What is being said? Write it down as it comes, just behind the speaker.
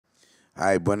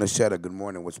Hi, buonasera. Good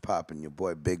morning. What's poppin'? Your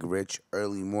boy Big Rich.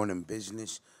 Early morning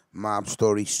business. Mob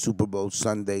story. Super Bowl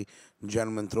Sunday.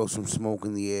 Gentlemen, throw some smoke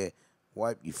in the air.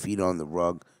 Wipe your feet on the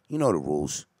rug. You know the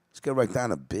rules. Let's get right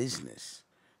down to business.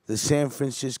 The San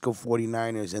Francisco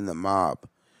 49ers and the mob.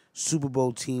 Super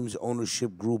Bowl team's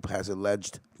ownership group has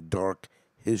alleged dark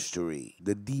history.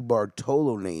 The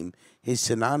DeBartolo name is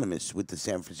synonymous with the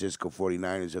San Francisco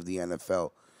 49ers of the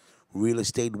NFL, real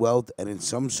estate wealth, and in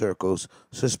some circles,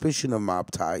 suspicion of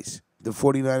mob ties. The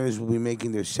 49ers will be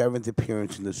making their seventh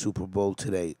appearance in the Super Bowl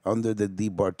today under the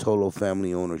DeBartolo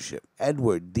family ownership.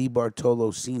 Edward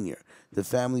DeBartolo Sr., the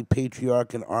family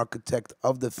patriarch and architect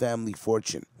of the family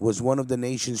fortune, was one of the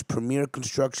nation's premier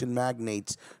construction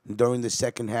magnates during the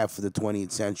second half of the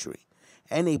 20th century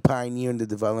and a pioneer in the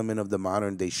development of the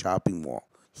modern day shopping mall.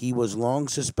 He was long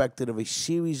suspected of a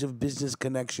series of business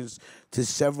connections to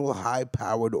several high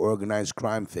powered organized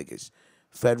crime figures.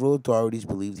 Federal authorities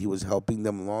believed he was helping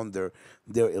them launder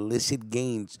their illicit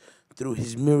gains through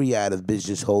his myriad of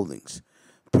business holdings.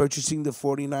 Purchasing the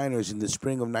 49ers in the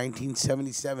spring of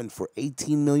 1977 for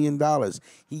 $18 million,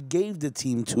 he gave the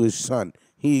team to his son.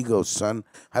 Here you go, son.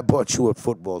 I bought you a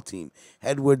football team.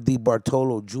 Edward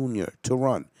DeBartolo Jr. to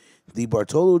run.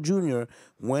 DeBartolo Jr.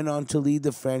 went on to lead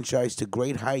the franchise to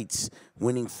great heights,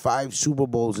 winning 5 Super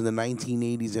Bowls in the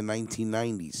 1980s and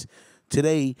 1990s.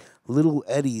 Today, little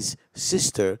Eddie's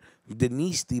sister,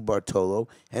 Denise DeBartolo,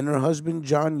 and her husband,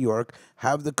 John York,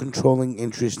 have the controlling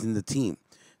interest in the team.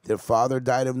 Their father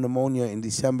died of pneumonia in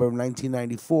December of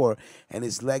 1994, and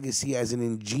his legacy as an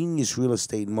ingenious real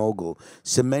estate mogul,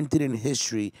 cemented in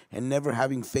history and never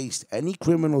having faced any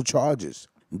criminal charges.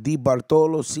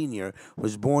 DeBartolo Sr.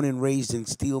 was born and raised in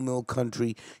Steel Mill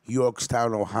Country,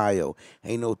 Yorktown, Ohio,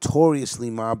 a notoriously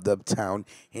mobbed up town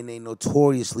in a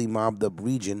notoriously mobbed up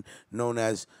region known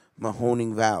as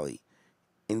Mahoning Valley.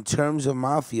 In terms of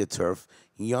mafia turf,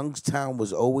 Youngstown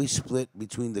was always split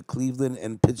between the Cleveland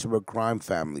and Pittsburgh crime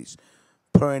families.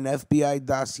 Per an FBI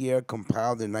dossier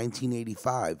compiled in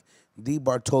 1985,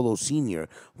 DeBartolo Sr.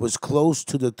 was close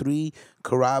to the three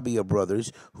Carabia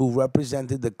brothers who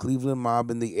represented the Cleveland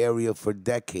mob in the area for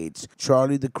decades.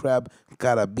 Charlie the Crab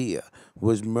Carabia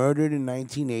was murdered in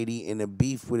 1980 in a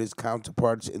beef with his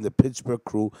counterparts in the Pittsburgh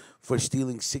crew for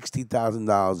stealing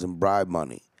 $60,000 in bribe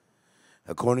money.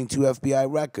 According to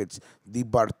FBI records,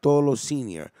 DeBartolo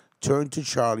Sr. turned to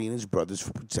Charlie and his brothers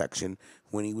for protection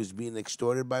when he was being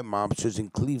extorted by mobsters in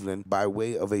Cleveland by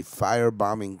way of a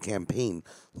firebombing campaign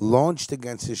launched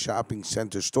against his shopping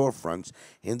center storefronts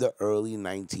in the early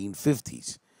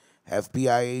 1950s.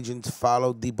 FBI agents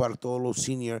followed DeBartolo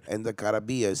Sr. and the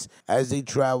Carabias as they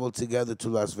traveled together to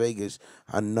Las Vegas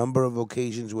on a number of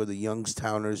occasions where the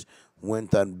Youngstowners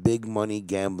went on big money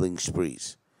gambling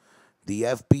sprees. The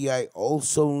FBI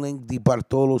also linked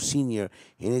DeBartolo Sr.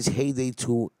 in his heyday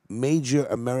to major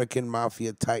American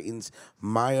mafia titans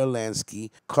Meyer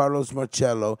Lansky, Carlos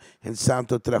Marcello, and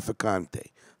Santo Trafficante.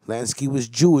 Lansky was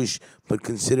Jewish but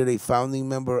considered a founding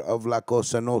member of La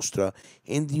Cosa Nostra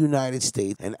in the United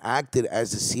States and acted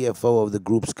as the CFO of the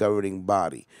group's governing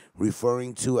body,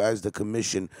 referring to as the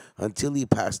Commission, until he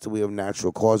passed away of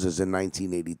natural causes in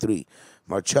 1983.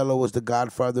 Marcello was the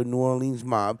godfather of New Orleans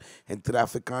mob, and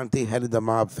Trafficante headed the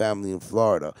mob family in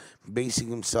Florida, basing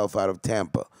himself out of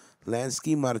Tampa.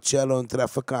 Lansky, Marcello, and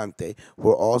Trafficante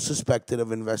were all suspected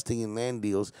of investing in land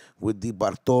deals with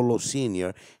DeBartolo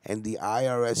Sr., and the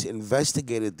IRS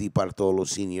investigated DeBartolo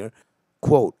Sr.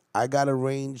 Quote, I got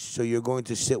arranged, so you're going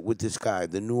to sit with this guy,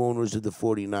 the new owners of the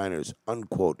 49ers,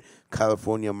 unquote.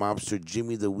 California mobster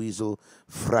Jimmy the Weasel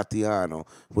Fratiano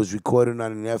was recorded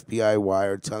on an FBI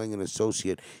wire telling an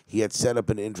associate he had set up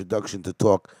an introduction to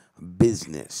talk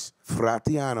business.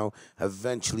 Fratiano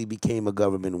eventually became a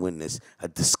government witness, a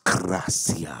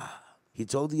disgracia. He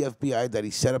told the FBI that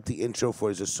he set up the intro for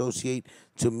his associate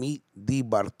to meet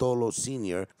DeBartolo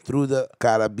Sr. through the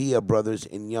Carabia brothers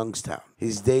in Youngstown.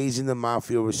 His days in the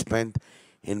mafia were spent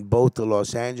in both the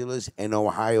Los Angeles and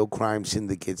Ohio crime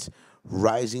syndicates,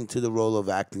 rising to the role of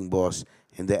acting boss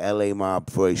in the LA mob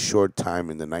for a short time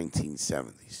in the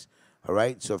 1970s. All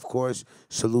right, so of course,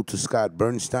 salute to Scott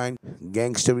Bernstein,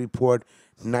 Gangster Report,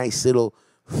 nice little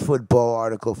football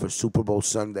article for Super Bowl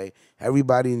Sunday.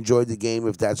 Everybody enjoyed the game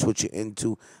if that's what you're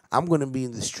into. I'm going to be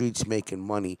in the streets making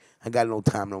money. I got no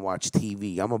time to watch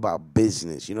TV. I'm about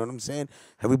business. You know what I'm saying?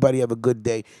 Everybody have a good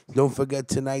day. Don't forget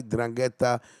tonight,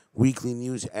 Drangheta Weekly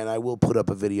News, and I will put up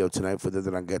a video tonight for the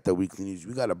Drangheta Weekly News.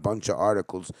 We got a bunch of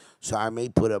articles, so I may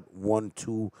put up one,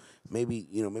 two, maybe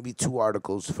 2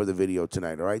 articles for the video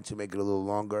tonight, all right, to make it a little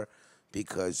longer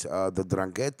because the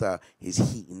Drangheta is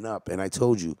heating up. And I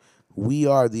told you, We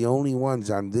are the only ones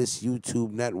on this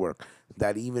YouTube network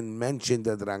that even mention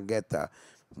the Drangheta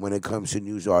when it comes to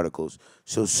news articles.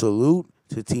 So salute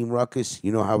to Team Ruckus.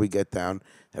 You know how we get down.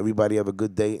 Everybody have a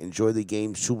good day. Enjoy the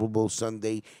game. Super Bowl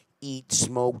Sunday. Eat,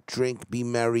 smoke, drink, be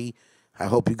merry. I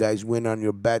hope you guys win on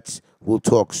your bets. We'll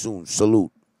talk soon.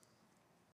 Salute.